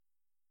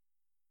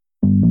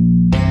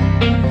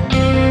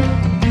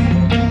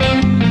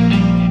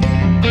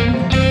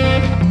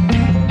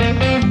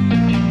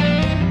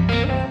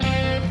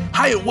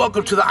Hi, and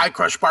welcome to the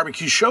iCrush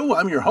Barbecue Show.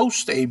 I'm your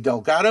host, Abe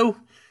Delgado.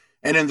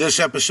 And in this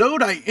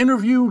episode, I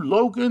interview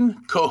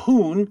Logan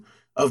Cahoon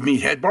of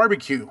Meathead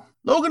Barbecue.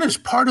 Logan is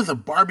part of the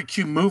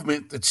barbecue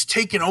movement that's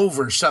taken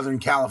over Southern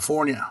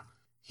California.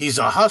 He's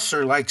a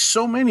hustler like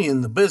so many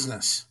in the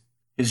business.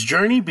 His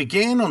journey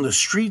began on the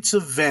streets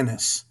of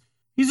Venice.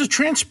 He's a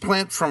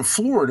transplant from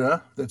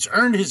Florida that's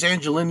earned his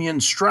Angelinian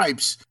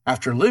stripes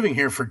after living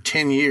here for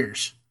 10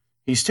 years.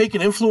 He's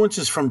taken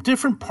influences from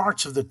different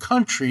parts of the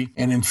country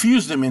and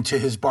infused them into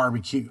his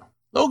barbecue.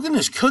 Logan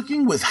is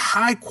cooking with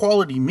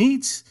high-quality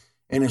meats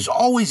and is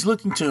always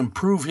looking to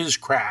improve his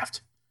craft.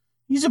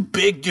 He's a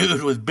big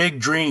dude with big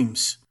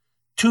dreams.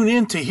 Tune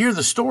in to hear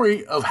the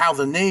story of how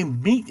the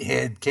name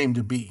Meathead came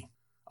to be.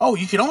 Oh,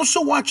 you can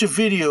also watch a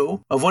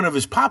video of one of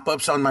his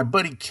pop-ups on my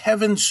buddy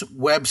Kevin's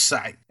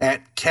website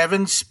at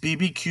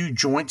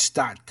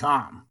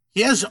kevinsbbqjoints.com.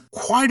 He has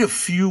quite a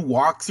few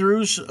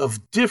walkthroughs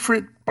of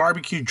different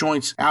barbecue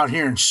joints out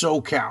here in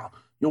SoCal.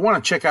 You'll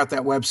want to check out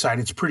that website.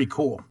 It's pretty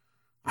cool.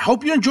 I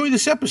hope you enjoy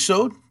this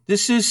episode.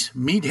 This is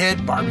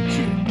Meathead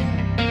Barbecue.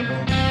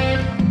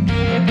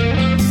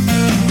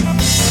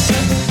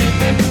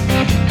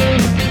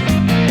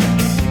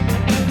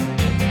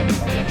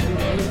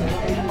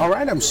 All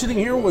right, I'm sitting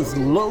here with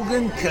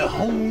Logan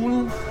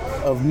Cahoon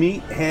of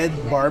Meathead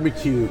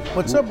Barbecue.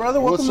 What's up, brother?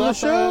 Welcome to the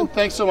show. Man?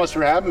 Thanks so much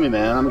for having me,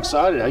 man. I'm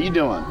excited. How you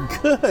doing?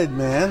 Good,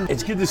 man.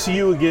 It's good to see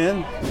you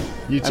again.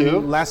 You too.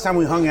 Last time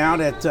we hung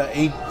out at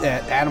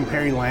Adam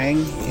Perry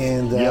Lang,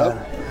 and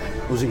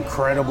it was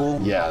incredible.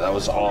 Yeah, that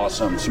was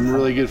awesome. Some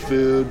really good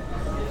food.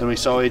 Then we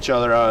saw each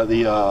other out at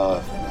the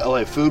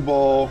LA Food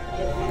Bowl.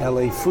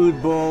 LA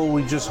Food Bowl.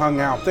 We just hung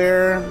out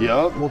there.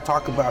 Yep. We'll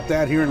talk about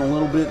that here in a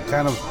little bit,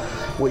 kind of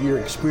what your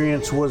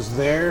experience was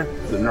there.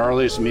 The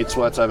gnarliest meat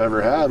sweats I've ever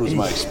had was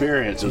my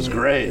experience. It was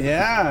great.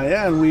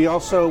 Yeah, and we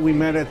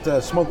met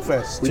at Smoke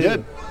Fest too. We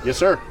did. Yes,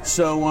 sir.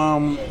 So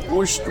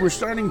we're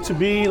starting to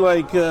be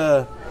like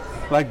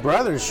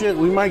brothers. Shit,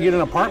 we might get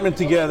an apartment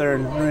together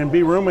and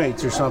be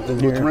roommates or something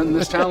here. We're in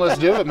this town. Let's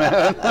do it,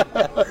 man.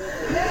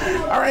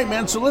 All right,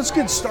 man. So let's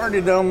get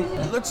started.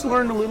 Let's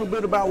learn a little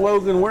bit about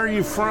Logan. Where are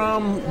you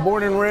from?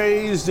 Born and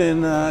raised,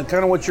 and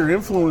kind of what your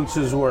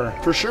influences were.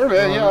 For sure,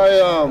 man. Yeah,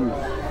 I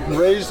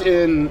raised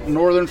in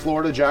northern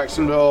Florida,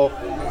 Jacksonville,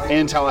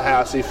 and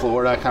Tallahassee,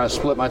 Florida. I kind of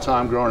split my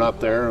time growing up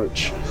there,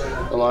 which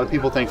a lot of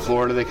people think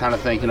Florida, they kind of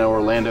think,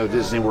 Orlando,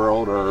 Disney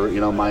World, or,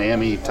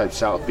 Miami type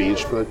South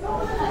Beach. But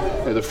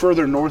the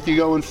further north you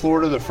go in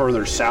Florida, the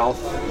further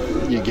south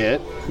you get,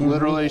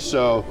 literally.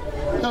 So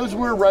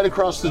we're right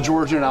across the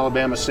Georgia and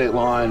Alabama state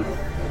line.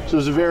 So it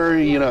was a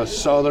very,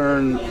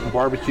 southern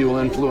barbecue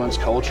influenced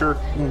culture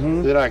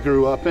that I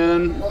grew up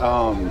in.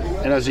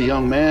 And as a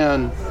young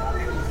man,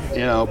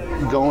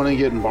 going and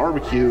getting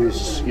barbecue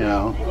is,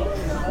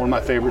 one of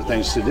my favorite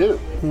things to do.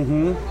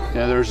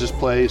 There's this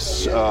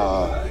place,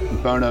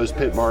 Bono's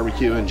Pit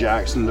Barbecue in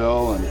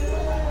Jacksonville, and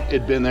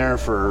it'd been there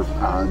for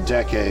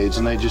decades,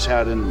 and they just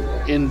had an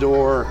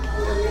indoor,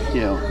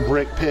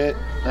 brick pit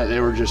that they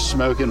were just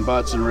smoking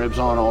butts and ribs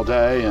on all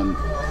day, and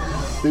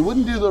they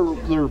wouldn't do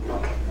their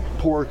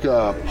pork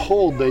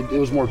pulled. It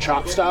was more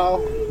chop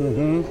style,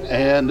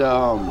 and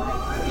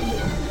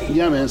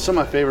yeah, man, some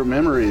of my favorite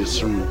memories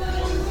from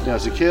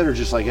as a kid are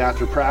just like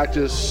after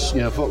practice,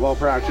 football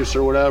practice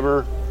or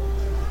whatever,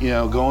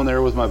 going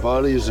there with my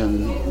buddies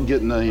and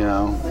getting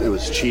it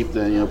was cheap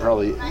then,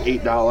 probably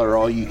 $8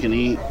 all you can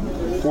eat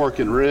pork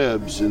and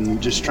ribs, and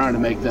just trying to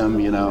make them,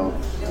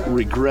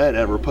 regret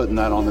ever putting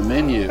that on the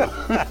menu.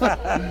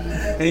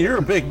 And you're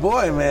a big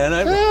boy, man.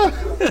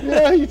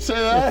 Yeah, you'd say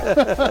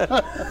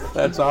that.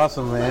 That's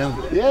awesome, man.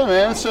 Yeah,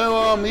 man.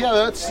 So,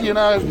 that's,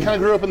 I kind of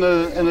grew up in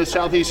the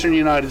southeastern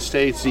United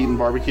States eating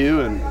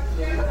barbecue and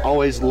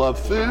always loved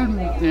food.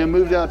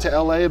 Moved out to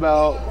LA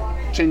about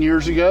 10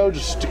 years ago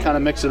just to kind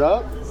of mix it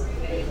up.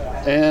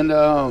 And,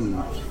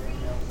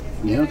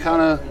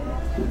 kind of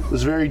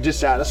was very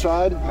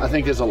dissatisfied, I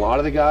think, as a lot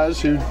of the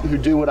guys who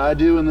do what I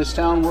do in this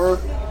town were,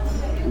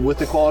 with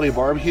the quality of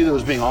barbecue that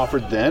was being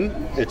offered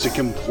then. It's a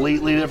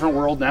completely different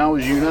world now,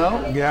 as you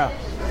know. Yeah.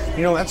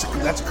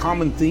 That's a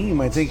common theme.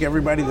 I think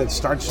everybody that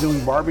starts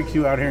doing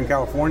barbecue out here in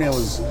California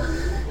was,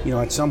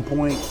 at some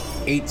point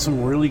ate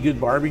some really good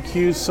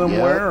barbecues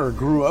somewhere or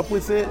grew up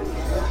with it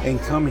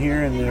and come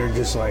here and they're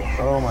just like,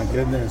 oh my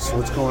goodness,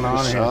 what's going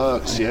on here?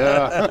 Sucks,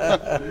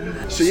 yeah.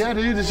 So yeah,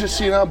 dude, it's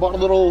just, bought a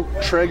little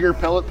Traeger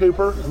pellet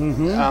pooper,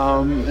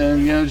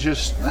 and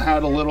just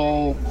had a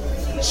little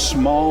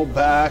small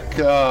back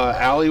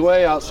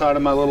alleyway outside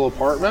of my little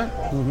apartment,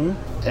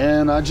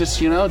 and I just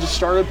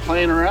started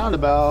playing around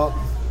about,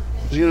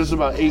 it was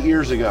about 8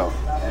 years ago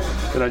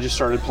that I just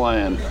started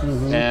playing,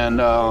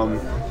 and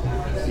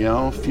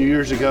a few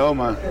years ago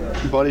my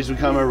buddies would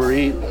come over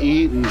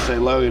eat and say,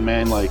 Logan,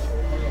 man, like,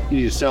 you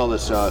need to sell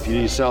this stuff. You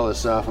need to sell this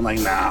stuff. I'm like,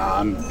 nah,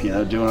 I'm,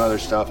 doing other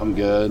stuff. I'm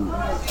good.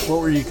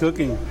 What were you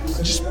cooking?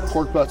 Just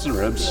pork butts and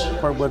ribs.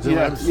 Pork butts and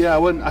ribs? Yeah,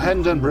 I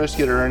hadn't done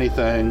brisket or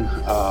anything.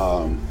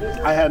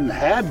 I hadn't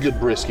had good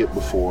brisket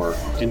before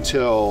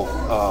until,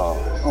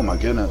 oh my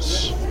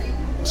goodness,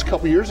 it's a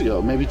couple years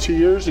ago, maybe 2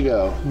 years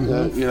ago.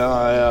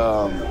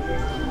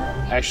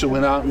 I actually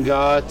went out and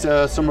got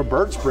some of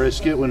Bert's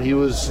brisket when he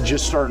was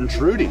just starting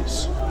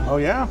Trudy's. Oh,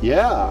 yeah?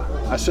 Yeah.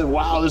 I said,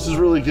 wow, this is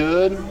really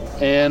good.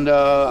 And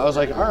I was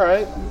like, all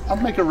right, I'll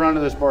make a run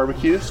of this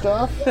barbecue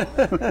stuff.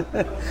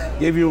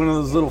 Gave you one of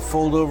those little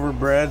fold-over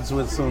breads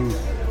with some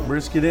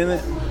brisket in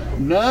it?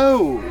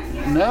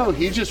 No,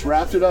 he just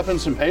wrapped it up in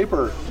some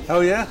paper. Oh,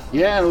 yeah?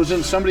 Yeah, and it was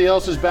in somebody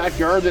else's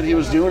backyard that he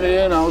was doing it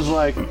in. I was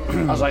like,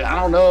 I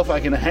don't know if I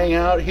can hang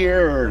out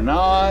here or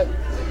not.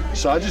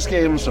 So I just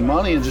gave him some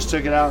money and just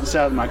took it out and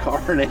sat in my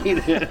car and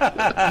ate it.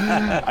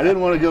 I didn't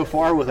want to go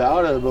far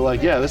without it, but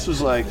this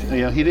was he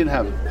didn't even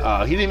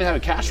have a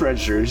cash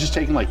register. He was just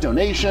taking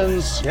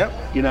donations. Yep.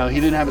 He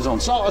didn't have his own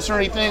sauce or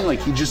anything.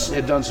 He just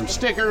had done some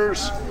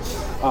stickers.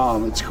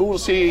 It's cool to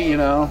see,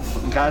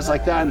 guys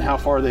like that and how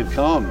far they've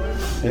come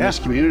in this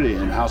community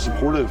and how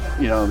supportive,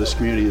 this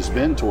community has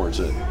been towards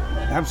it.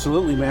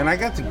 Absolutely, man. I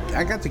got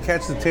to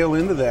catch the tail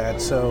end of that.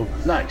 So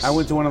nice. I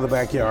went to one of the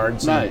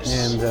backyards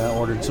and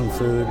ordered some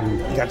food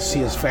and got to see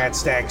his fat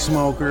stack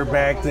smoker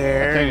back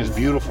there. That thing is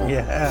beautiful.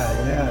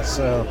 Yeah.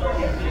 So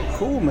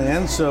cool,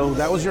 man. So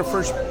that was your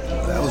first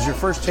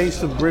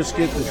taste of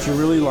brisket that you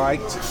really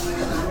liked.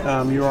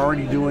 You're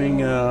already doing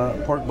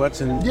pork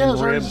butts and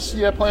ribs.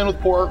 Playing with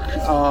pork.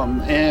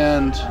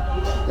 And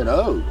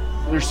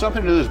there's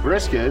something to this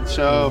brisket.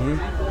 So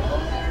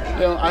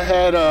I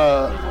had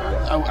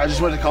I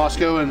just went to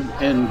Costco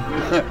and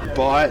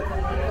bought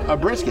a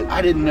brisket.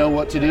 I didn't know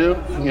what to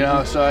do,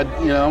 so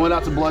I went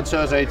out to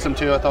Bloodsoes, I ate some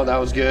too. I thought that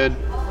was good.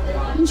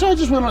 And so I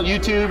just went on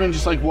YouTube and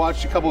just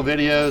watched a couple of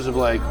videos of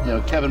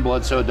Kevin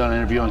Bloodsoe had done an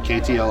interview on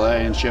KTLA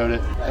and showed it.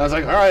 And I was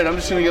like, all right, I'm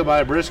just going to go buy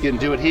a brisket and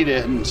do what he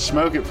did and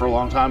smoke it for a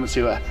long time and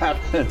see what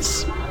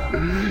happens.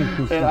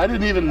 And I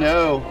didn't even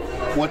know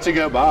what to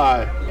go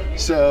buy.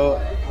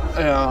 So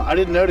I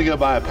didn't know to go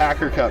buy a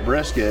Packer cut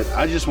brisket.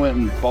 I just went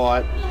and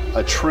bought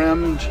a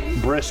trimmed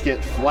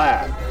brisket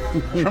flat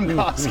from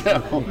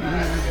Costco.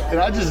 And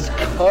I just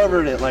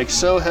covered it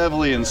so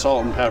heavily in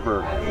salt and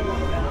pepper.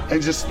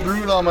 And just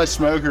threw it on my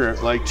smoker at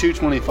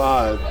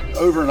 225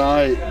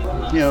 overnight,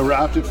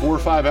 wrapped it 4 or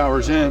 5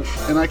 hours in.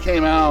 And I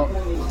came out,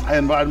 I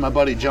invited my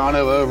buddy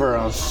Jono over.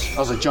 I was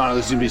like, Jono,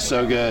 this is gonna be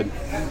so good.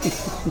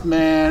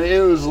 Man, it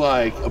was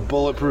like a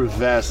bulletproof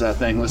vest. That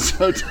thing was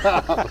so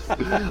tough.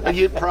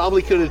 You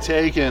probably could have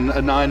taken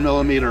a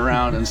 9mm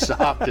round and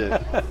stopped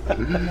it.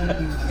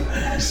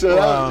 So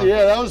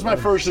that was my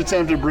first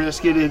attempt at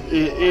brisket.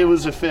 It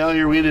was a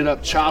failure. We ended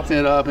up chopping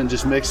it up and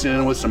just mixing it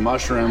in with some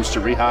mushrooms to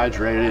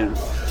rehydrate it.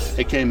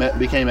 It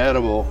became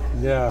edible.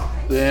 Yeah.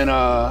 Then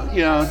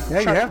you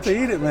have to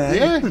eat it, man.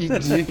 Yeah,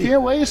 you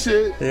can't waste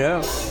it.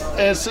 Yeah.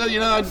 And so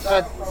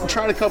I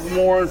tried a couple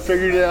more and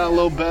figured it out a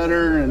little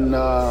better, and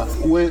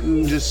went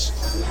and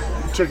just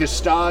took a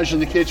stage in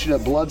the kitchen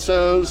at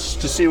Bloodsoes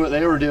to see what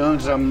they were doing,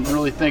 because I'm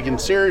really thinking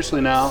seriously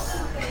now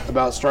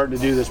about starting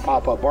to do this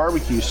pop-up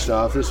barbecue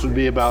stuff. This would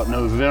be about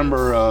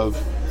November of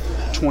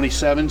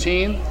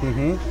 2017.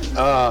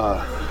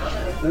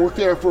 Worked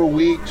there for a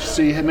week,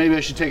 see maybe I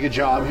should take a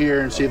job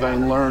here and see if I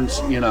can learn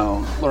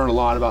a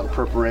lot about the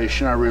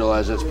preparation. I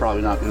realized that's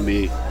probably not going to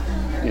be,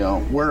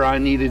 where I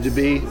needed to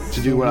be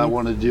to do what I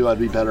wanted to do. I'd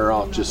be better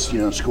off just,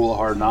 School of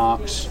Hard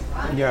Knocks.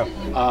 Yeah.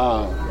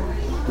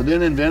 But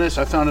then in Venice,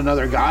 I found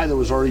another guy that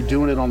was already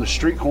doing it on the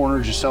street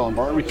corner, just selling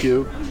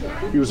barbecue.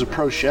 He was a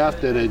pro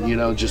chef that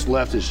had, just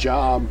left his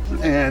job,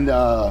 and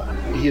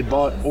he had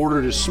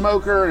ordered his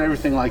smoker and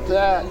everything like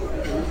that.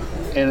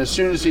 And as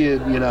soon as he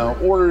had,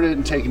 ordered it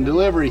and taken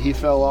delivery, he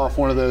fell off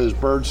one of those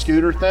bird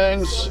scooter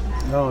things.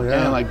 Oh,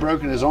 yeah. And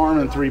broken his arm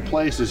in 3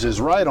 places,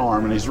 his right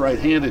arm, and he's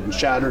right-handed, and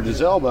shattered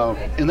his elbow.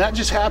 And that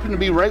just happened to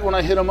be right when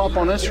I hit him up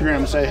on Instagram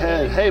and say,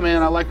 hey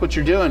man, I like what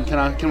you're doing.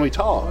 Can we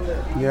talk?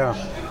 Yeah.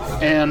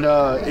 And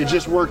it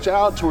just worked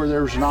out to where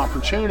there was an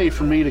opportunity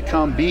for me to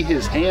come be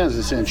his hands,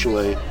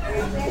 essentially,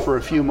 for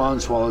a few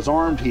months while his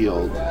arm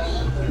healed,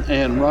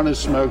 and run his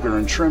smoker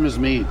and trim his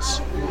meats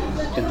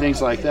and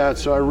things like that.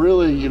 So I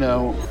really, it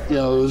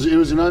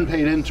was an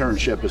unpaid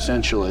internship,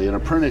 essentially, an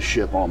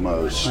apprenticeship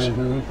almost,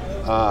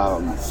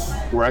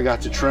 where I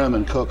got to trim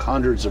and cook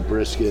hundreds of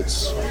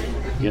briskets,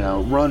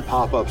 run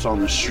pop-ups on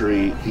the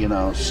street,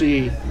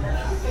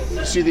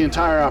 see the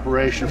entire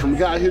operation from a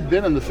guy who'd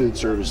been in the food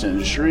service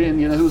industry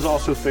and, who was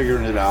also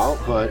figuring it out.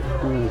 But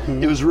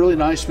it was really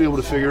nice to be able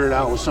to figure it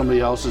out with somebody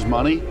else's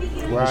money,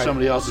 with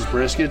somebody else's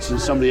briskets, and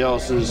somebody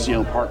else's,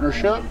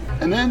 partnership.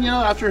 And then,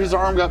 after his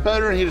arm got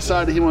better and he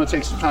decided he wanted to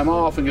take some time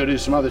off and go do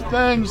some other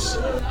things,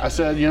 I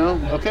said,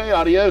 okay,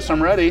 adios,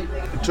 I'm ready.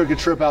 Took a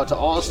trip out to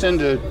Austin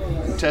to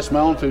test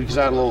my own food because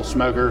I had a little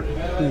smoker.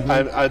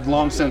 I'd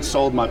long since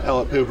sold my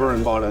pellet pooper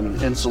and bought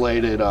an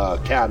insulated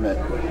cabinet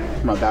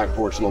for my back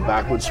porch, a little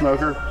backwoods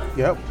smoker.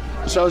 Yep.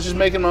 So I was just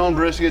making my own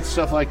briskets,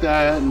 stuff like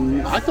that,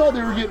 and I thought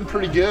they were getting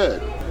pretty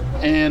good.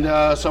 And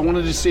so I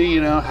wanted to see,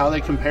 how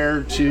they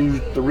compared to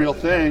the real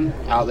thing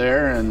out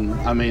there. And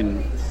I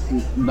mean,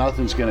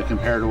 nothing's going to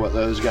compare to what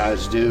those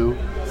guys do.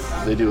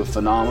 They do a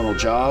phenomenal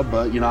job.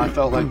 But, I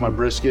felt like my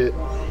brisket,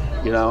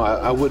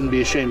 I wouldn't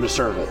be ashamed to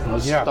serve it. I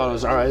thought it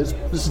was all right.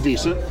 This is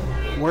decent.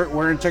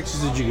 Where in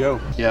Texas did you go?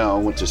 I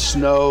went to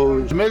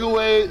Snow,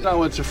 Middleweight. I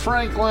went to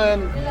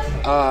Franklin,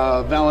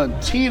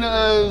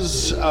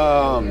 Valentina's.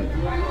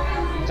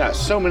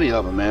 So many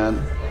of them,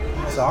 man.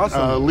 That's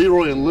awesome.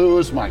 Leroy and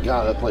Lewis. My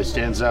God, that place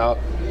stands out.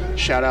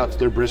 Shout out to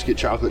their brisket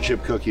chocolate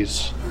chip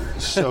cookies.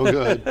 So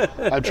good.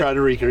 I've tried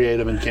to recreate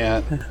them and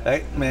can't.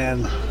 Hey,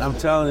 man, I'm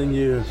telling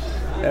you,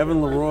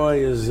 Evan Leroy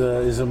is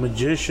a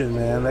magician,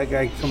 man. That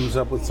guy comes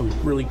up with some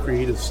really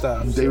creative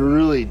stuff. They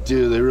really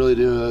do. They really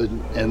do.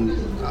 And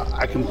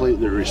I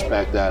completely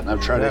respect that. And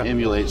I've tried to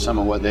emulate some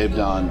of what they've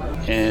done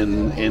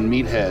in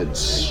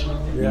Meathead's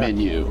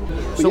menu.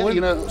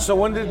 So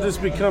when did this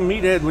become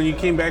Meathead? When you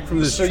came back from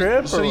this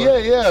trip?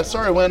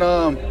 Sorry. When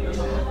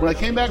I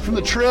came back from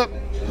the trip,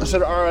 I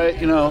said, all right,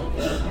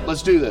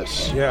 let's do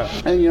this. Yeah.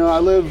 And, I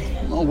live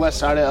on the west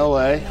side of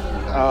LA.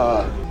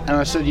 And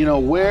I said,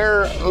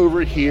 where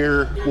over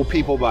here will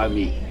people buy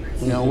meat?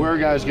 Where are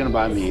guys going to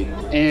buy meat?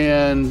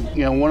 And,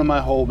 one of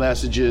my whole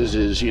messages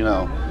is,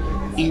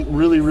 eat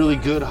really, really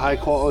good, high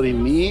quality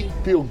meat,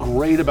 feel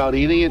great about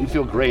eating it, and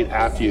feel great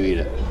after you eat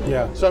it.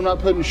 Yeah. So I'm not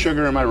putting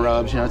sugar in my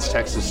rubs. It's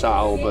Texas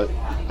style, but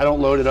I don't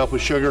load it up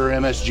with sugar or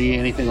MSG,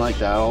 anything like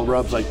that. All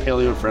rubs like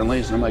paleo friendly.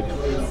 And I'm like,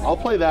 I'll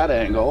play that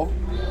angle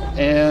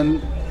and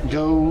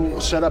go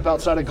set up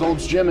outside of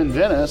Gold's Gym in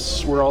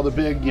Venice, where all the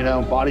big,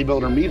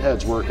 bodybuilder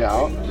meatheads work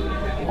out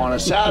on a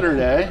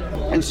Saturday,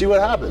 and see what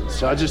happens.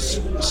 So I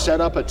just set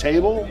up a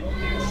table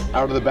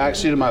out of the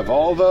backseat of my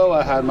Volvo.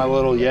 I had my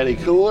little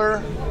Yeti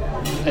cooler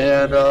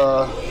and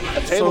a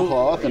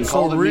tablecloth and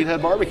called it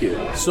Meathead Barbecue.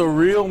 So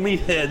real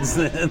meatheads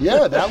then.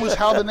 Yeah, that was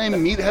how the name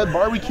Meathead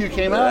Barbecue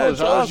came out.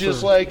 I was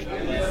just like,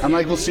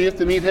 we'll see if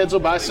the meatheads will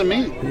buy some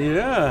meat.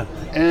 Yeah.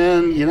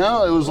 And, it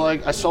was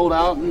like I sold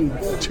out in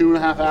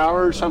 2.5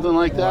 hours, something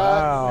like that.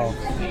 Wow.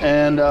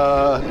 And,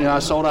 I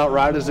sold out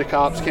right as the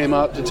cops came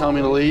up to tell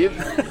me to leave.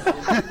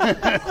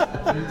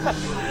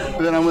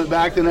 Then I went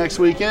back the next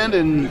weekend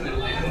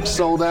and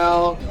sold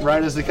out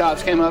right as the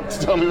cops came up to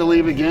tell me to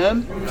leave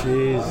again.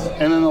 Jeez.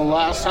 And then the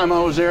last time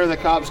I was there, the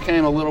cops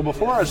came a little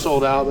before I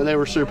sold out, but they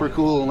were super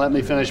cool and let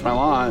me finish my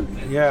line.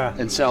 Yeah.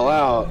 And sell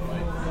out,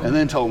 and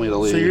then told me to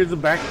leave. So you're the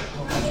back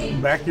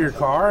of your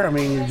car? I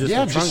mean, you're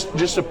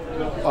just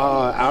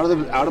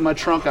out of my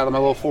trunk, out of my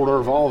little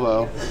 4-door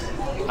Volvo,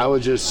 I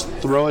would just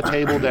throw a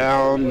table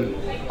down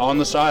on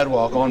the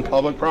sidewalk on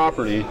public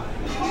property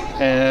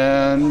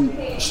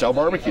and sell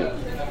barbecue.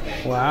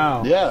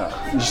 Wow. Yeah,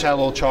 just had a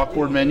little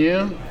chalkboard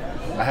menu.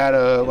 I had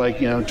a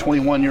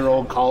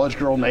 21-year-old college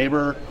girl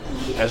neighbor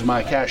as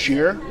my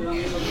cashier,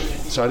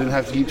 so I didn't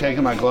have to keep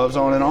taking my gloves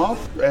on and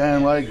off.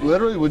 And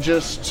literally would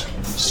just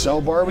sell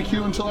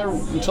barbecue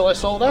until I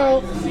sold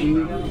out.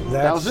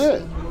 That was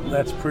it.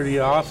 That's pretty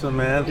awesome,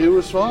 man. It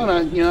was fun.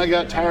 I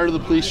got tired of the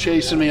police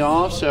chasing me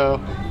off,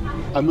 so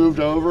I moved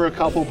over a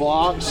couple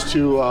blocks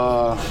to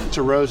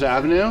Rose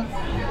Avenue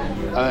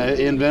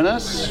in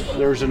Venice.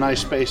 There was a nice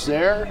space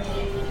there.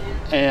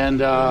 And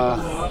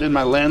then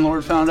my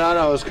landlord found out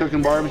I was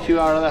cooking barbecue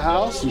out of the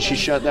house, and she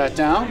shut that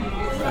down,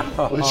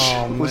 which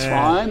was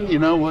fine.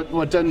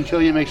 What doesn't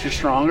kill you makes you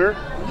stronger.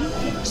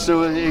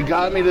 So it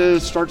got me to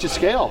start to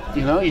scale.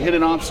 You hit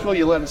an obstacle,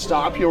 you let it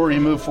stop you, or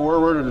you move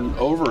forward and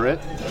over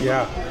it.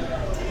 Yeah.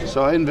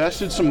 So I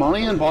invested some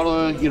money and bought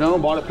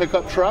a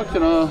pickup truck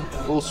and a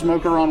little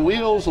smoker on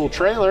wheels, a little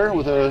trailer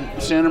with a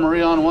Santa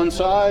Maria on one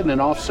side and an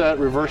offset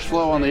reverse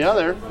flow on the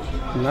other.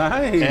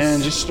 Nice.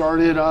 And just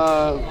started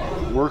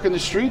working the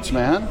streets,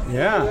 man.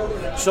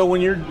 Yeah. So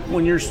when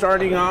you're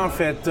starting off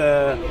at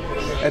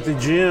the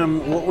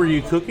gym, what were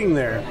you cooking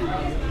there?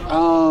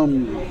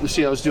 Let's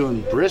see, I was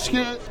doing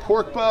brisket,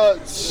 pork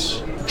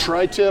butts,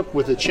 tri-tip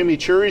with a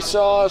chimichurri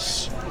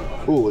sauce.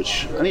 Ooh,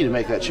 which I need to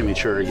make that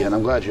chimichurri again.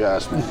 I'm glad you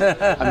asked me.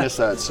 I miss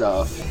that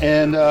stuff.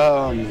 And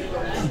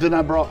then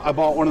I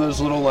bought one of those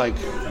little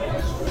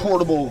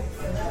portable,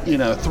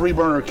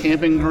 3-burner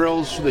camping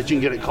grills that you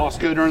can get at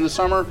Costco during the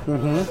summer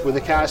with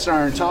a cast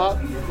iron top.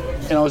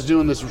 And I was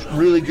doing this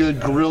really good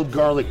grilled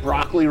garlic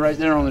broccoli right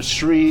there on the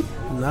street.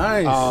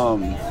 Nice.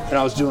 And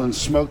I was doing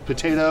smoked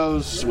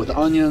potatoes with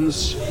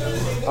onions.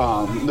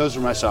 Those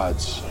were my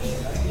sides.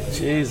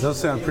 Jeez, those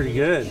sound pretty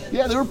good.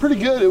 Yeah, they were pretty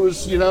good. It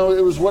was,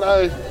 it was what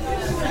I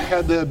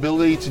had the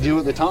ability to do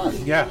at the time.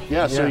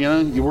 Yeah. So,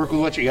 you work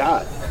with what you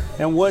got.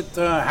 And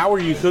how are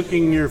you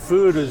cooking your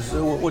food?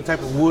 What type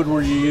of wood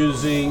were you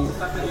using?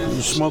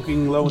 You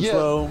smoking low and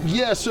slow?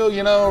 Yeah, so,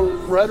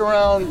 right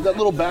around that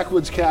little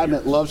backwoods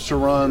cabinet loves to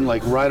run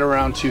like right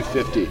around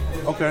 250.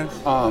 Okay.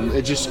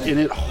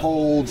 It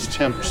holds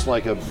temps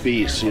like a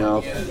beast,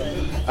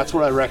 That's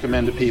what I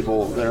recommend to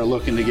people that are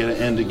looking to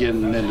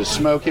getting into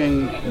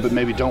smoking, but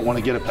maybe don't want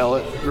to get a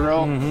pellet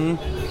grill.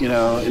 Mm-hmm.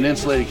 An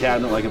insulated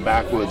cabinet like a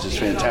backwoods is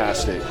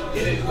fantastic.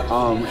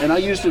 And I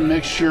used a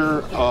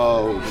mixture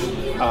of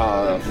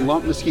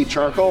lump mesquite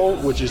charcoal,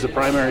 which is the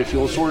primary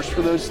fuel source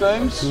for those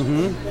things,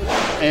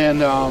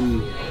 and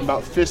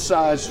about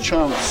fist-sized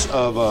chunks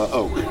of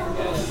oak.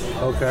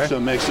 Okay. So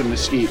it makes a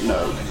mesquite and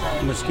oak.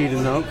 Mesquite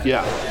and oak?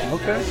 Yeah.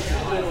 Okay.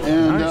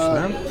 And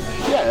nice, man.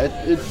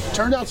 Yeah, it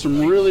turned out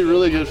some really,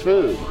 really good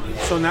food.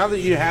 So now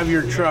that you have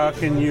your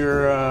truck and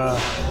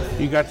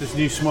you got this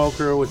new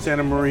smoker with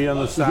Santa Maria on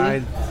the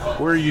side,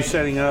 where are you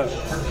setting up?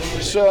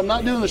 So I'm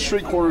not doing the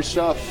street corner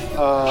stuff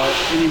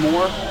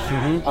anymore.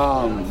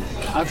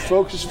 I've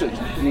focused a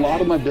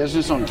lot of my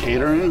business on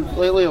catering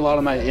lately. A lot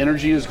of my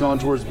energy has gone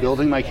towards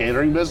building my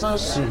catering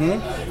business,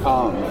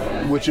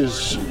 which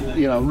is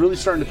really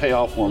starting to pay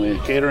off for me.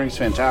 Catering's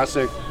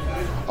fantastic.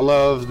 I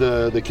love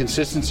the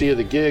consistency of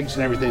the gigs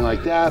and everything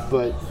like that,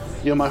 but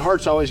my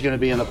heart's always going to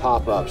be in the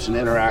pop-ups and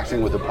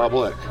interacting with the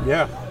public.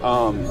 Yeah.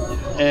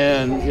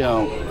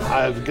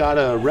 I've got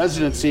a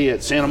residency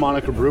at Santa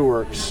Monica Brew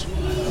Works.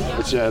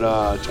 It's at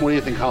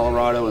 20th and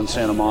Colorado in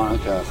Santa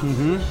Monica.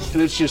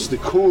 And it's just the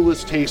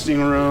coolest tasting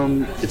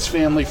room. It's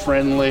family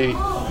friendly,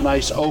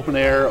 nice open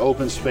air,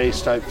 open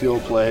space type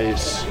feel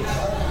place.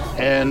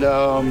 And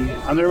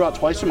I'm there about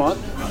twice a month.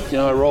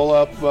 I roll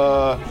up,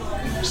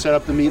 set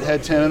up the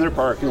meathead tent in their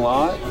parking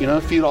lot,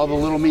 feed all the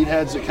little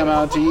meatheads that come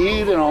out to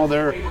eat and all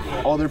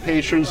their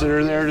patrons that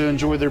are there to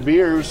enjoy their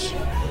beers.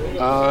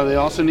 They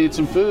also need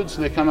some food, so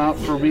they come out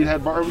for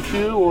meathead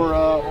barbecue,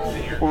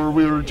 or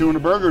we were doing a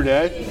burger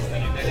day.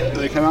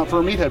 They come out for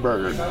a meathead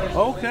burger.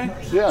 Okay.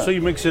 Yeah. So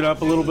you mix it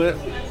up a little bit?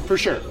 For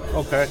sure.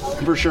 Okay.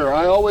 For sure.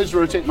 I always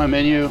rotate my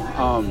menu.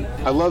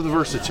 I love the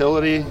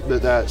versatility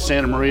that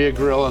Santa Maria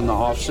grill and the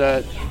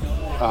offset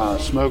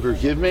smoker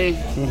give me.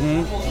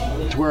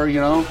 To where,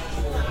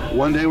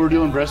 one day we're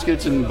doing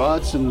briskets and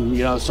butts and,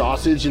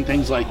 sausage and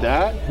things like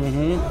that.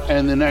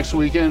 And the next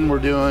weekend we're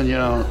doing,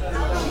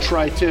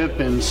 tri-tip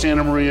and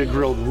Santa Maria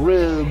grilled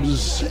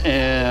ribs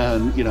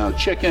and,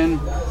 chicken,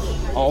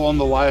 all on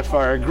the live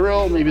fire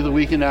grill. Maybe the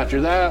weekend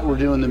after that, we're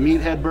doing the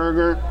meathead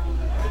burger,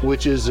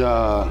 which is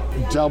a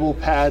double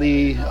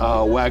patty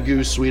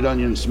Wagyu sweet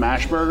onion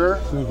smash burger.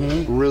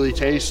 Really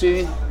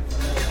tasty.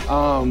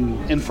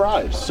 And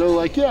fries.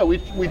 So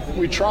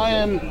we try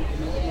and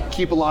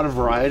keep a lot of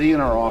variety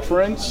in our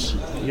offerings.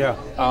 Yeah.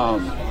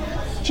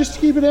 Just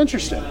to keep it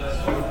interesting.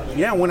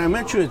 Yeah, when I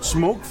met you at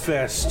Smoke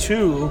Fest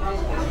too,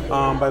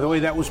 by the way,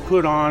 that was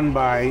put on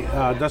by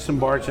Dustin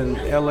Bartz and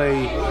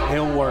LA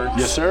Ale Works.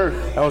 Yes, sir.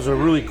 That was a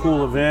really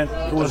cool event.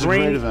 It was a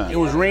great event. It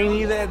was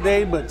rainy that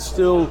day, but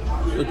still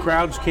the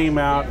crowds came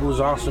out. It was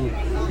awesome.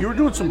 You were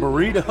doing some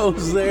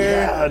burritos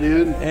there. Yeah,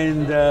 dude.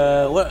 And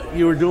what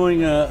you were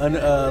doing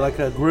like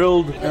a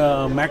grilled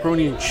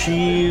macaroni and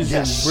cheese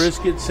and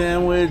brisket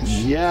sandwich.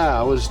 Yeah,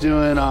 I was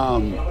doing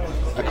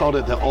I called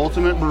it the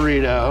ultimate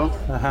burrito,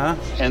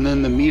 and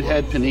then the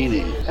meathead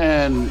panini.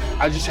 And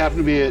I just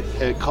happened to be at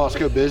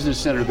Costco Business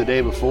Center the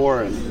day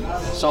before and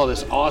saw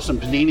this awesome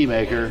panini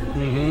maker.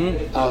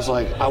 I was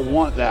like, I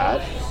want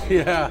that.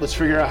 Yeah. Let's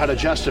figure out how to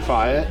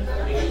justify it.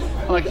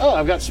 I'm like,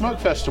 I've got Smoke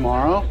Fest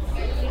tomorrow.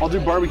 I'll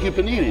do barbecue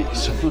panini.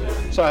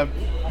 So I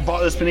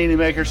bought this panini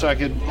maker so I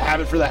could have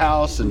it for the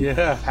house and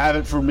have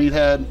it for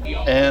meathead.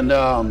 And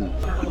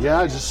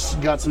I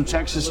just got some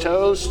Texas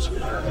toast.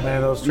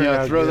 Man, those turned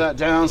out throw good. that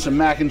down, some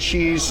mac and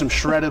cheese, some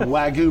shredded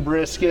Wagyu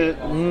brisket,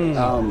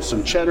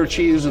 some cheddar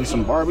cheese and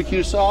some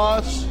barbecue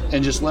sauce,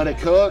 and just let it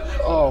cook.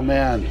 Oh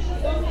man,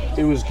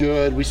 it was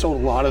good. We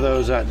sold a lot of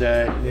those that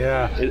day.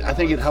 Yeah. I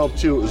think it helped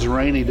too. It was a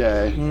rainy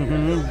day.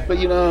 But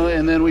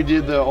and then we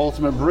did the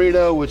ultimate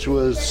burrito, which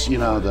was,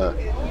 the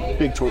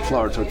big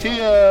flour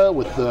tortilla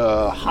with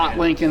the hot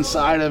link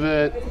inside of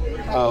it.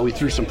 We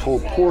threw some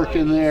pulled pork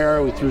in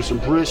there. We threw some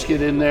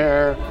brisket in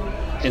there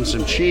and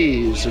some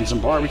cheese and some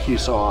barbecue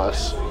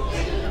sauce.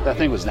 That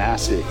thing was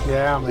nasty.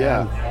 Yeah, man.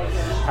 Yeah.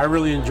 I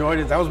really enjoyed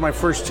it. That was my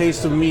first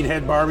taste of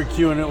meathead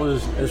barbecue, and it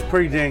was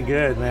pretty dang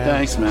good, man.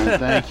 Thanks, man.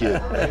 Thank you.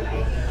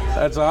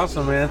 That's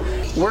awesome, man.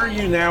 Where are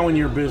you now in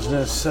your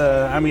business?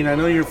 I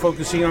know you're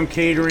focusing on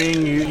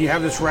catering. You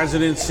have this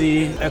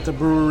residency at the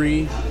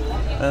brewery.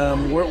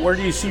 Where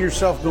do you see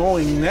yourself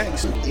going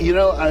next?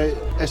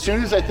 As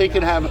soon as I think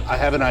I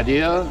have an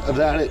idea of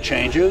that, it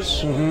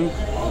changes.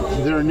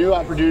 There are new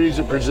opportunities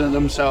that present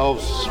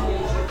themselves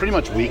pretty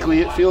much weekly,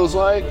 it feels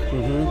like.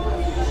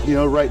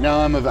 Right now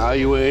I'm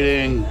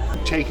evaluating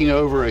taking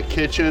over a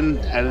kitchen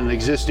at an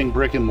existing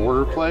brick and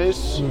mortar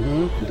place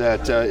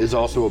that is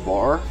also a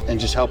bar, and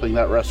just helping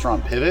that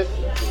restaurant pivot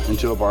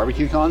into a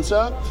barbecue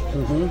concept.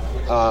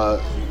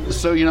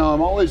 So,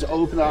 I'm always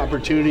open to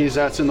opportunities.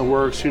 That's in the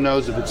works. Who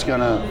knows if it's going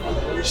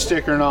to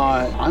stick or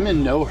not. I'm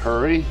in no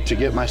hurry to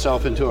get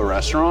myself into a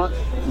restaurant,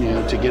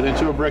 to get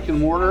into a brick and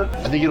mortar.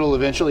 I think it'll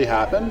eventually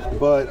happen,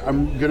 but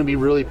I'm going to be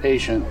really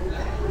patient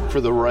for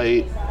the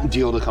right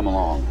deal to come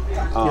along.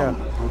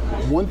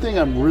 One thing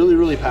I'm really,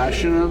 really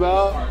passionate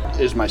about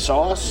is my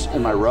sauce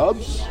and my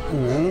rubs.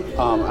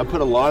 I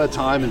put a lot of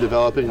time in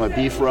developing my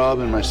beef rub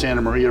and my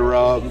Santa Maria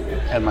rub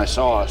and my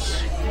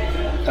sauce.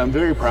 I'm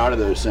very proud of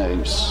those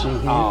things.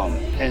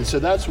 And so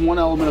that's one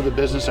element of the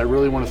business I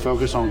really want to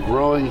focus on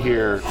growing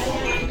here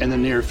in the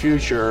near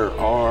future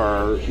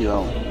are,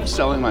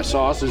 selling my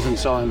sauces and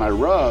selling my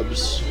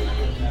rubs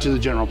to the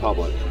general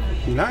public.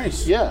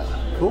 Nice. Yeah.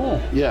 Cool.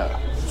 Yeah.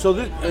 So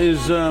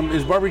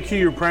is barbecue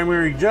your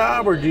primary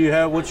job, or do you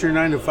have, what's your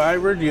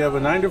 9-to-5er? Do you have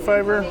a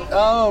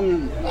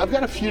 9-to-5er? I've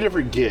got a few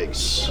different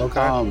gigs.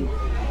 Okay.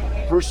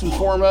 First and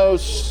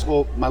foremost,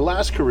 my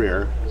last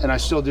career, and I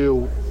still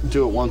do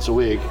it once a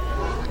week,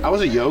 I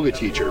was a yoga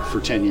teacher for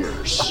 10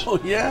 years. Oh,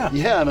 yeah?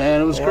 Yeah,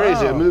 man, it was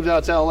crazy. I moved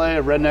out to LA,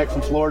 a redneck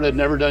from Florida, had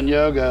never done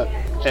yoga,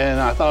 and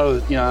I thought it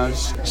was, I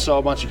just saw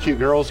a bunch of cute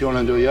girls going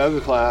into a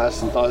yoga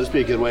class and thought this would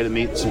be a good way to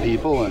meet some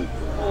people, and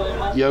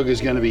yoga's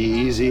going to be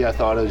easy. I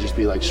thought it would just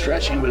be like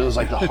stretching, but it was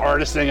like the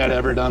hardest thing I'd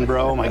ever done,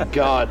 bro. Oh my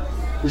God.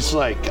 It's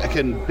like I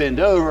couldn't bend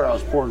over. I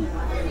was pouring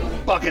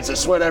buckets of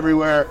sweat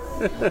everywhere.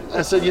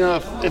 I said,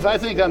 if I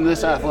think I'm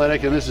this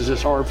athletic and this is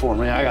this hard for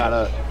me, I got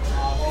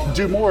to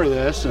do more of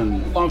this.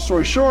 And long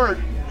story short,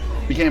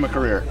 became a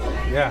career.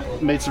 Yeah.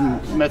 Met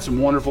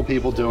some wonderful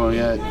people doing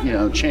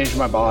it, changed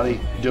my body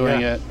doing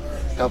it,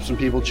 helped some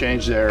people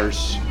change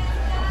theirs.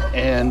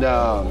 And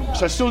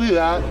so I still do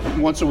that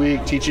once a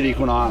week, teach at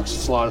Equinox.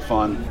 It's a lot of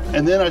fun.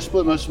 And then I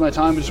split most of my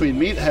time between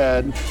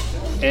Meathead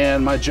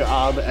and my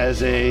job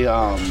as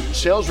a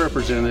sales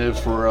representative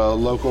for a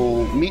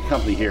local meat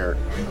company here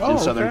in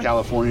Southern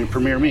California,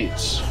 Premier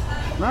Meats.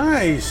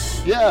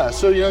 Nice. Yeah,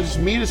 so just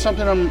meat is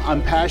something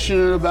I'm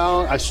passionate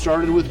about. I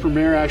started with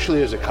Premier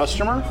actually as a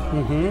customer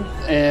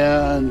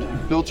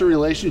and built a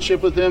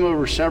relationship with them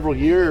over several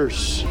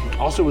years.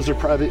 Also was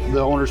the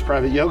owner's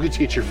private yoga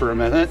teacher for a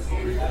minute.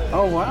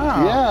 Oh,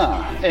 wow.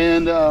 Yeah,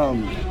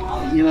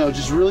 and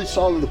just really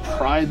saw the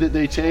pride that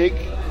they take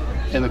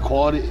in the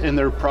quality in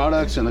their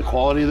products and the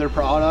quality of their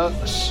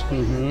products.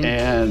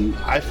 And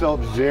I felt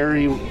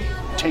very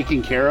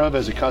taken care of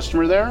as a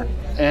customer there.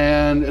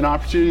 And an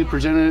opportunity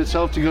presented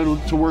itself to go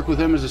to work with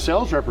him as a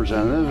sales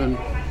representative,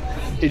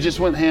 and it just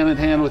went hand in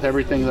hand with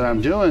everything that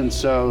I'm doing.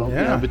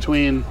 So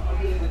between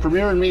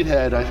Premier and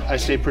Meathead, I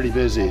stay pretty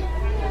busy.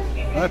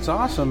 That's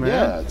awesome, man.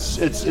 Yeah,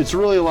 it's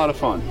really a lot of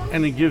fun.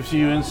 And it gives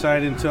you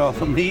insight into all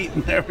the meat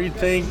and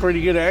everything,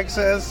 pretty good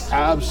access?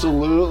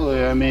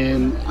 Absolutely. I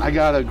mean, I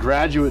got a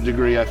graduate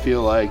degree, I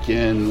feel like,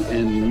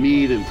 in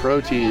meat and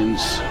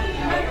proteins,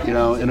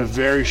 in a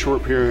very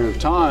short period of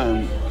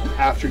time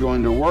after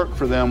going to work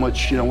for them,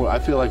 which, I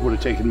feel like would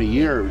have taken me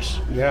years.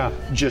 Yeah.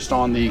 Just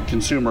on the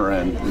consumer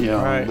end,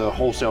 the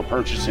wholesale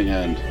purchasing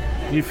end.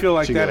 You feel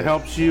like that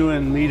helps you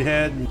in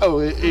Meathead? Oh,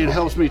 it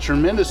helps me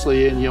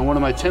tremendously. And, one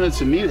of my tenets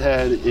in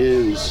Meathead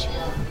is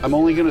I'm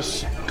only going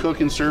to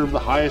cook and serve the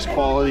highest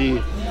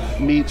quality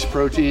meats,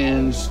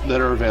 proteins that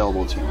are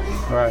available to me.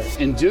 Right.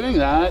 In doing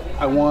that,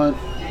 I want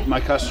my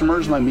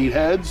customers, my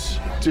meatheads,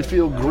 to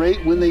feel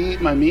great when they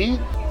eat my meat,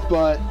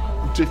 but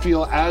to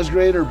feel as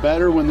great or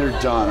better when they're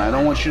done. I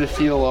don't want you to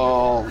feel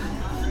all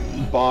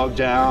bogged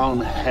down,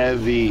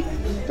 heavy,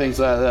 things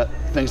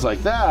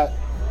like that.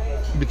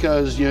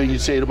 Because you'd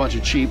say a bunch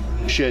of cheap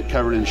shit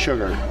covered in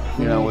sugar,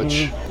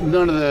 which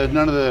none of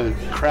the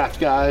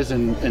craft guys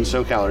in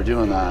SoCal are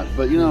doing that.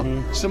 But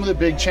some of the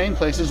big chain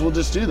places will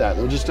just do that.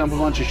 They'll just dump a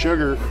bunch of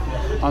sugar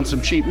on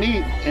some cheap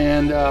meat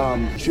and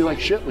you feel like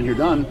shit when you're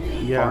done.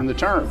 Pardon the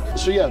term.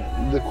 So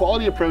the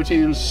quality of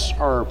proteins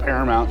are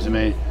paramount to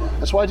me.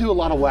 That's why I do a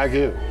lot of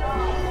Wagyu.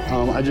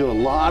 I do a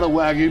lot of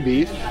Wagyu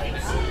beef.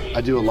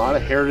 I do a lot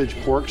of heritage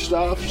pork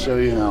stuff.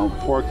 So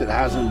pork that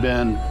hasn't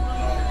been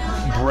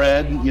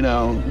bred,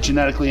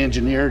 genetically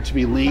engineered to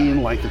be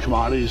lean like the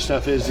commodity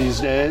stuff is these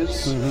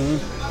days. And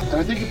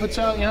I think it puts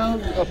out,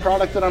 a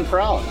product that I'm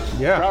proud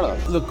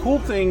of. The cool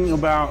thing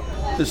about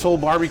this whole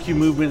barbecue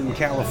movement in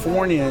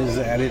California is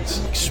that it's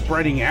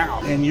spreading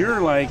out. And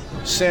you're like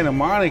Santa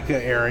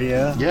Monica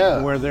area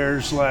where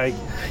there's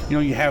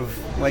you have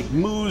like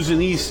Moose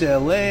in East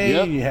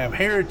LA, you have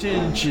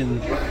Heritage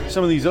and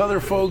some of these other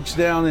folks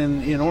down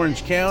in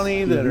Orange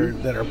County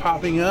that are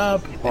popping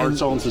up.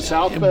 Bart's owns the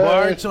South Bay.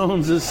 Bart's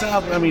owns the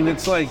South. I mean,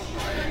 it's like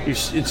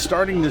it's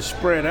starting to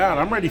spread out.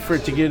 I'm ready for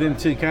it to get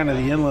into kind of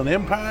the Inland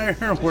Empire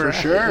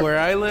where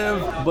I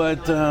live. But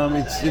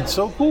it's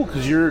so cool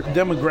because your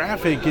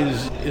demographic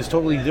is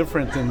totally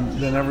different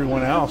than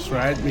everyone else,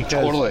 right?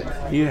 Because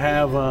you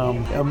have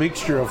a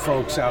mixture of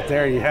folks out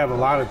there. You have a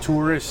lot of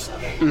tourists,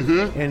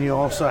 and you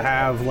also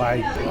have have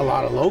like a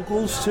lot of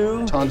locals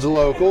too, Tons of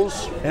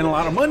locals. and a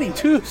lot of money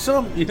too.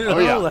 Some,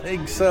 yeah.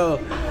 like, so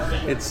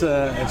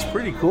it's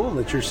pretty cool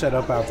that you're set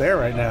up out there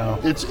right now.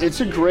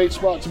 It's a great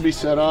spot to be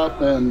set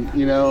up, and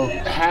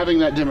having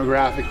that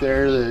demographic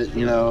there that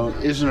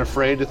isn't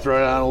afraid to throw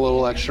down a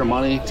little extra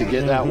money to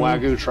get that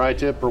Wagyu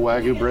tri-tip or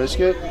Wagyu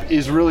brisket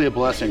is really a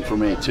blessing for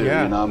me too.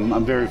 Yeah.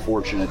 I'm very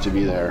fortunate to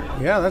be there.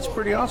 Yeah, that's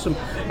pretty awesome.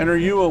 And are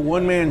you a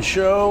one-man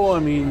show? I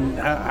mean,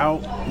 how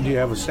do you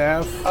have a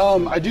staff?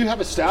 I do have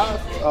a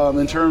staff.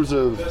 In terms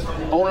of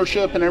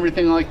ownership and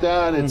everything like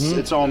that,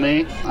 it's all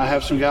me. I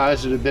have some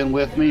guys that have been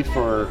with me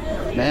for,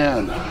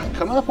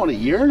 coming up on a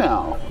year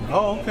now.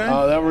 Oh, okay.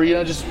 That were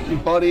just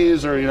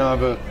buddies, or I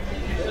have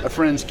a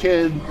friend's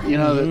kid,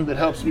 that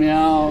helps me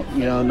out.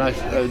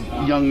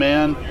 A young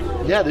man.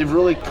 Yeah, they've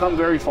really come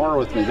very far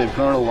with me. They've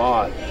grown a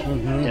lot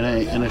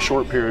in a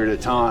short period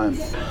of time.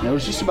 And it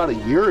was just about a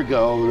year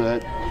ago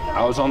that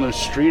I was on the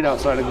street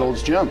outside of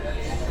Gold's Gym.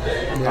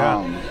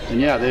 Yeah. And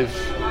yeah,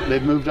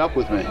 they've moved up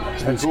with me.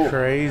 It's been That's cool.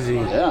 crazy.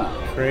 Yeah.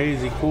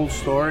 Crazy, cool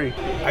story.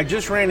 I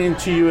just ran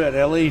into you at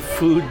LA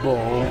Food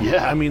Bowl.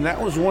 Yeah. I mean, that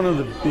was one of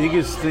the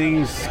biggest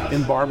things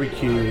in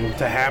barbecue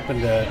to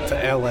happen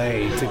to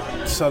LA,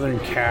 to Southern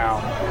Cal.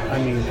 I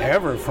mean,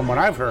 ever, from what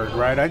I've heard,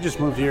 right? I just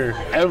moved here.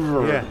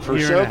 Ever for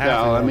year and a half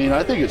SoCal. ago. I mean,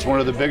 I think it's one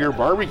of the bigger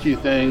barbecue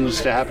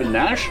things to happen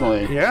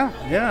nationally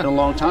Yeah, in a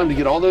long time, to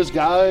get all those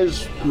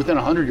guys within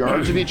 100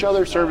 yards of each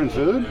other serving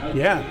food.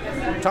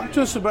 yeah. Talk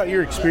to us about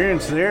your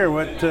experience there.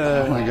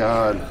 Oh my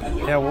God.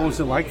 What was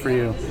it like for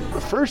you?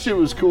 First, it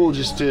was cool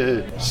just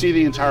to see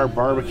the entire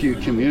barbecue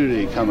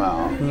community come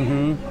out.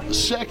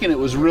 Second, it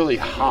was really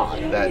hot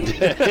that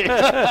day.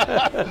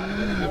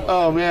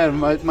 Oh man,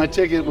 my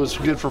ticket was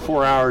good for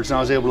 4 hours, and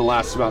I was able to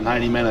last about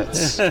 90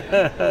 minutes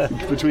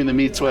between the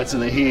meat sweats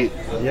and the heat.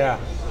 Yeah.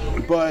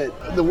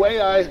 But the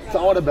way I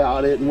thought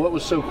about it, and what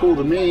was so cool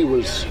to me,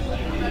 was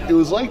it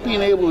was like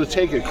being able to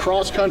take a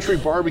cross-country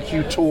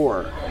barbecue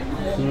tour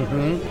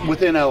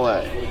within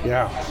LA.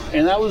 Yeah.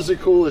 And that was the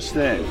coolest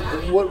thing.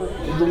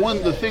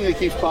 The thing that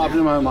keeps popping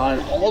in my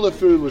mind, all the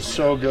food was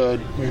so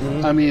good.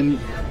 I mean,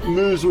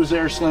 Moose was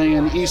there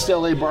slinging, East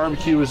LA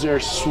Barbecue was there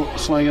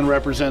slinging,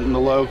 representing the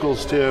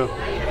locals too.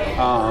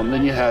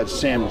 Then you had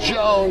Sam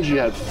Jones, you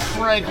had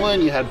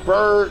Franklin, you had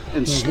Bert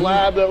and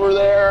Slab that were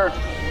there.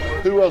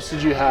 Who else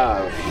did you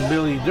have?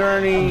 Billy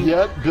Durney.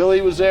 Yep,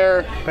 Billy was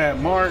there. Pat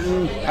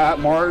Martin. Pat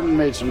Martin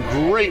made some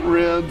great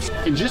ribs.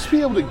 And just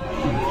be able to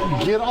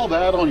get all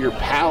that on your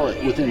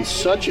palate within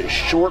such a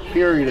short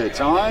period of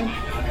time,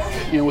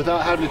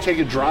 without having to take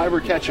a drive or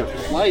catch a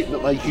flight,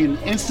 but like you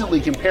can instantly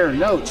compare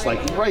notes, like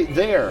right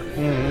there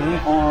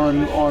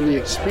on the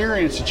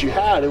experience that you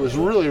had. It was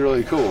really,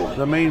 really cool.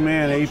 The main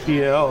man,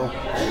 APL,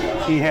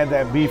 he had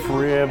that beef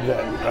rib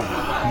that,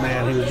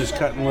 he was just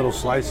cutting little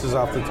slices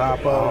off the top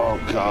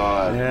of. Oh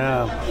God.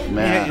 Yeah.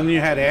 Man. And you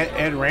had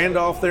Ed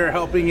Randolph there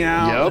helping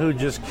out, who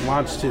just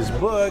launched his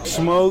book,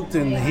 Smoked,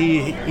 and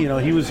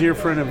he was here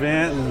for an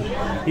event,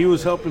 and he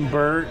was helping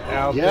Bert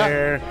out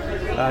there.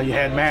 You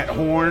had Matt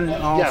Horn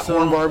also. Yeah,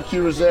 Horn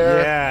Barbecue was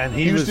there. Yeah, and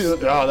he was doing,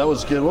 that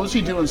was good. What was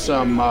he doing?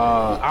 Some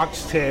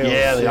oxtails.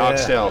 Yeah, the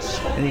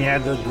oxtails. And he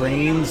had the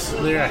greens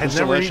there. I had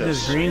never eaten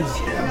his greens,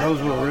 and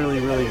those were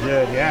really, really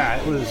good.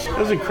 Yeah, it was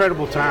an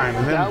incredible time.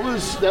 And then,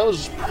 that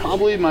was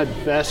probably my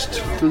best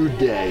food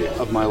day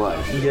of my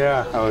life.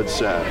 Yeah, I would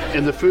say.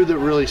 And the food that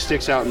really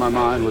sticks out in my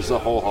mind was the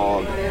whole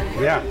hog.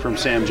 Yeah, from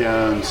Sam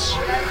Jones.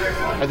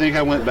 I think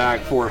I went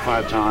back 4 or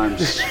 5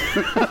 times.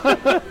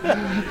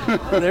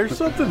 There's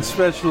something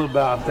special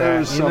about that.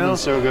 There's something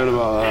so good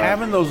about that.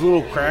 Having those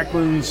little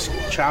cracklings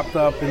chopped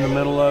up in the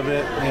middle of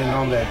it and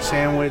on that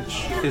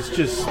sandwich, it's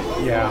just,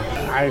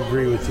 I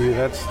agree with you.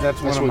 That's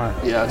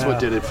what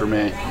did it for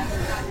me.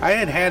 I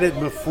had it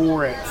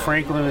before at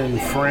Franklin and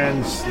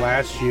Friends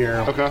last year.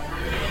 Okay.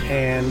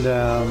 And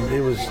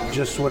it was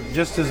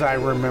just as I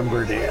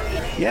remembered it.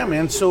 Yeah,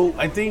 man. So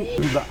I think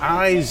the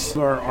eyes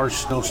are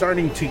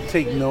starting to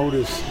take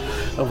notice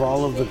of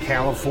all of the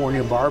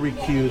California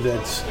barbecue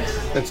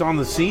that's on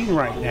the scene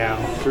right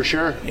now. For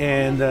sure.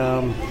 And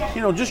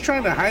just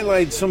trying to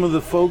highlight some of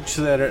the folks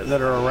that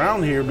are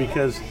around here,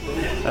 because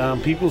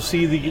people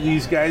see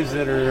these guys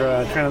that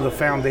are kind of the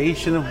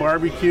foundation of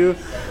barbecue,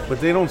 but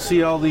they don't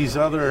see all these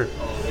other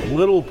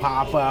little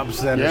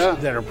pop-ups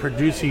that are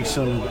producing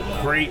some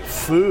great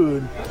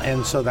food.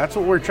 And so that's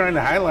what we're trying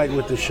to highlight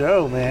with the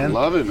show, man.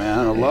 Love it, man.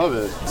 I love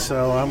it.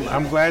 So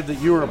I'm glad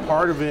that you were a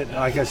part of it.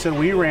 Like I said,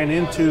 we ran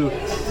into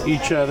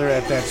each other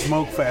at that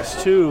Smoke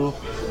Fest too,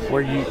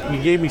 where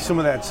you gave me some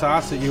of that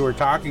sauce that you were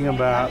talking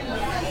about.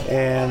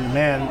 And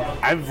man,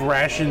 I've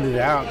rationed it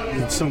out.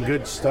 It's some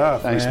good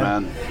stuff. Thanks,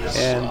 man.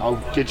 And I'll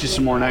get you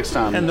some more next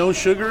time. And no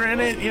sugar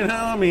in it,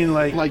 I mean,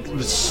 like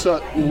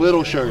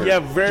little sugar. Yeah,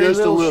 very just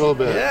little, a little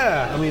bit.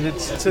 Yeah, I mean,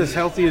 it's as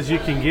healthy as you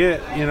can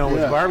get,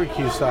 with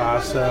barbecue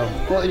sauce. So.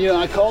 Well,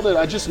 I called it.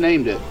 I just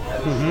named it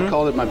I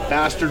called it my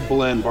Bastard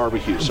Blend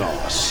barbecue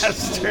sauce.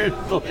 Bastard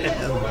Blend.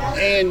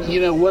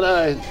 And what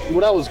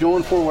I was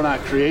going for when I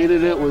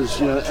created it was,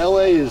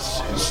 LA is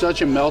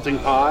such a melting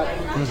pot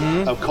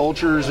of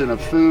cultures and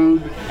of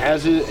food,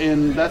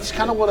 and that's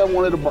kind of what I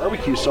wanted a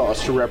barbecue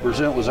sauce to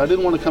represent. Was I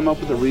didn't want to come up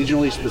with a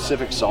regionally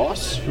specific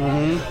sauce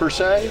per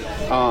se.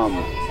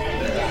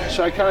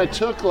 So I kind of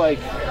took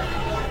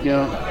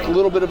a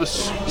little bit of a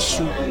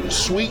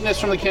sweetness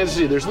from the Kansas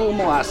City. There's a little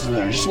molasses in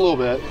there, just a little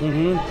bit.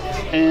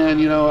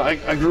 And,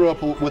 I grew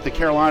up with the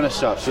Carolina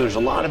stuff, so there's a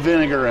lot of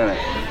vinegar in it.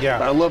 Yeah.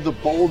 But I love the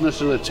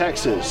boldness of the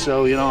Texas,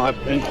 so, I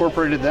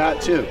incorporated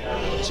that too.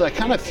 So I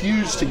kind of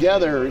fused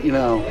together,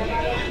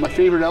 my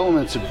favorite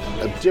elements of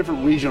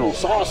different regional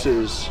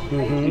sauces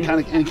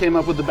and came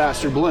up with the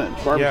Bastard Blend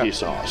barbecue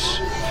sauce.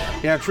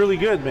 Yeah, it's really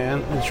good,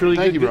 man. It's really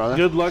Thank good. you, brother.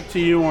 Good luck to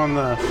you on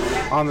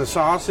the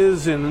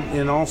sauces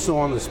and also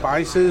on the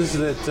spices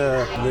that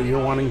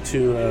you're wanting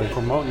to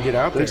promote and get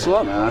out there. Thanks a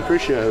lot, man. I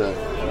appreciate it.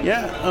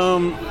 Yeah.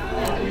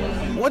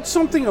 What's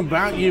something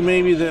about you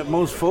maybe that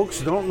most folks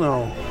don't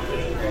know?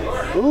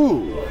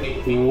 Ooh,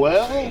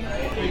 well, I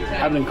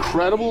have an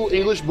incredible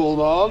English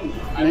bulldog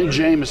named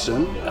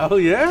Jameson. Oh,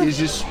 yeah?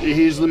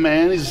 He's the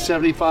man. He's a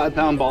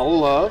 75-pound ball of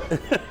love.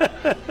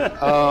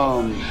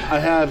 I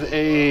have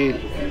a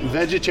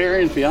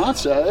vegetarian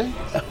fiance.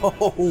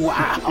 Oh,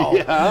 wow.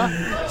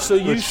 Yeah. So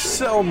you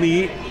sell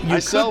meat. I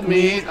sell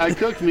meat. I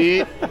cook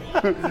meat.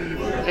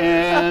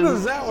 And how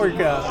does that work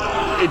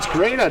out? It's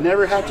great. I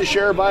never have to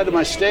share a bite of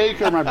my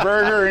steak or my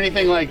burger or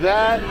anything like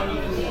that.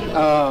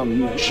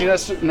 She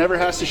never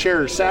has to share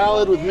her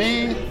salad with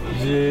me.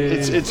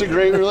 Jeez. It's a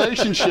great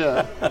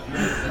relationship.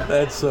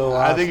 That's so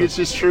awesome. I think it's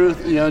just truth.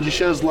 It just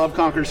shows love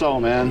conquers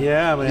all, man.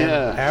 Yeah, man.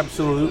 Yeah.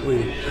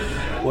 Absolutely.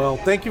 Well,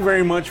 thank you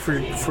very much for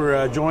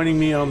joining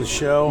me on the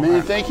show.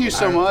 Man, thank you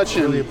so much.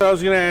 I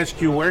was going to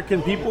ask you, where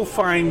can people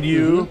find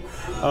you?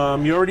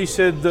 You already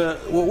said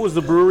what was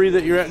the brewery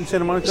that you're at in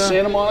Santa Monica?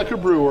 Santa Monica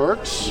Brew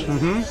Works.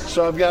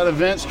 So I've got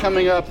events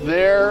coming up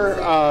there,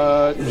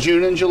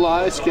 June and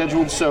July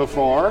scheduled so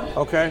far.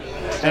 Okay.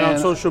 And on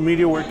social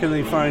media, where can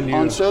they find you?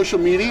 On social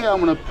media, I'm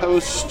going to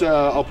post.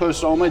 I'll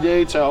post all my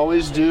dates. I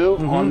always do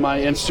on my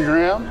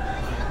Instagram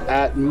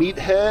at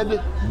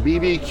Meathead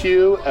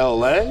BBQ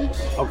LA.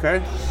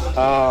 Okay.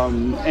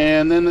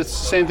 And then the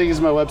same thing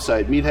as my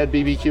website,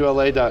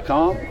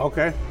 meatheadbbqla.com.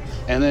 Okay.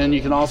 And then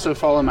you can also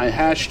follow my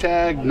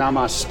hashtag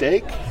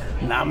Namasteak.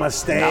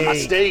 Namaste.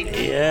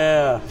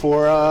 Yeah.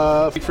 For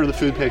the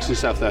food pics and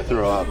stuff that I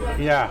throw up.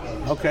 Yeah.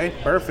 Okay.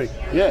 Perfect.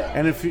 Yeah.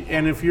 And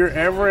if you're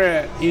ever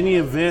at any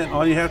event,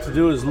 all you have to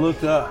do is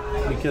look up,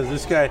 because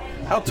this guy.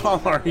 How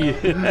tall are you?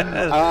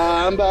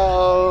 I'm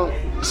about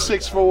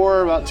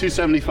 6'4", about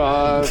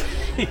 275.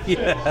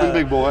 Yeah. I'm a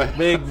big boy.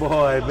 Big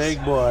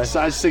boy.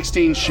 Size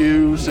 16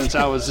 shoe since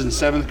I was in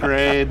 7th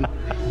grade.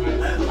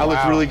 I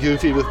looked really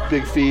goofy with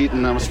big feet,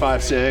 and I was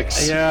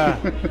 5'6". Yeah.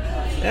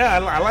 Yeah,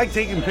 I like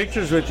taking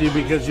pictures with you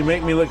because you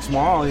make me look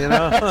small,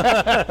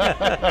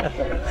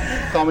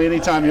 Call me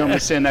anytime you want me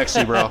to stand next to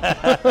you, bro.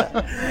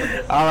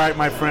 All right,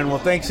 my friend. Well,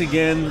 thanks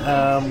again.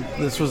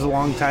 This was a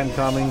long time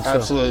coming. So.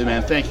 Absolutely,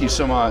 man. Thank you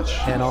so much.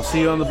 And I'll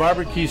see you on the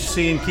barbecue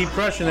scene. Keep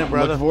crushing it,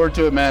 brother. Looking forward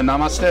to it, man.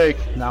 Namaste.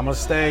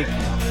 Namaste.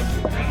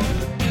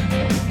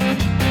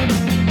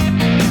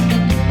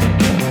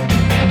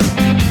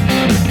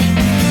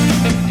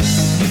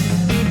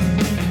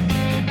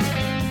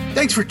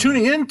 Thanks for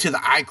tuning in to the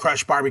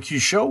iCrush Barbecue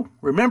Show.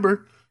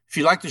 Remember, if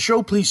you like the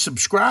show, please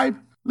subscribe,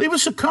 leave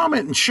us a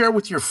comment, and share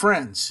with your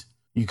friends.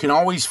 You can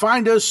always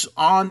find us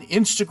on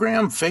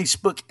Instagram,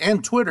 Facebook,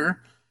 and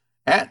Twitter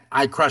at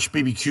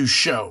iCrushBBQ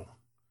Show,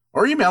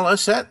 or email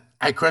us at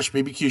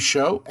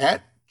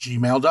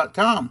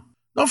iCrushBBQShow@gmail.com.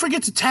 Don't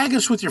forget to tag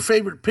us with your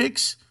favorite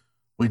picks.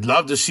 We'd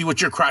love to see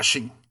what you're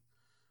crushing.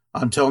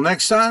 Until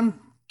next time,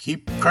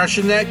 keep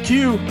crushing that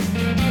Q.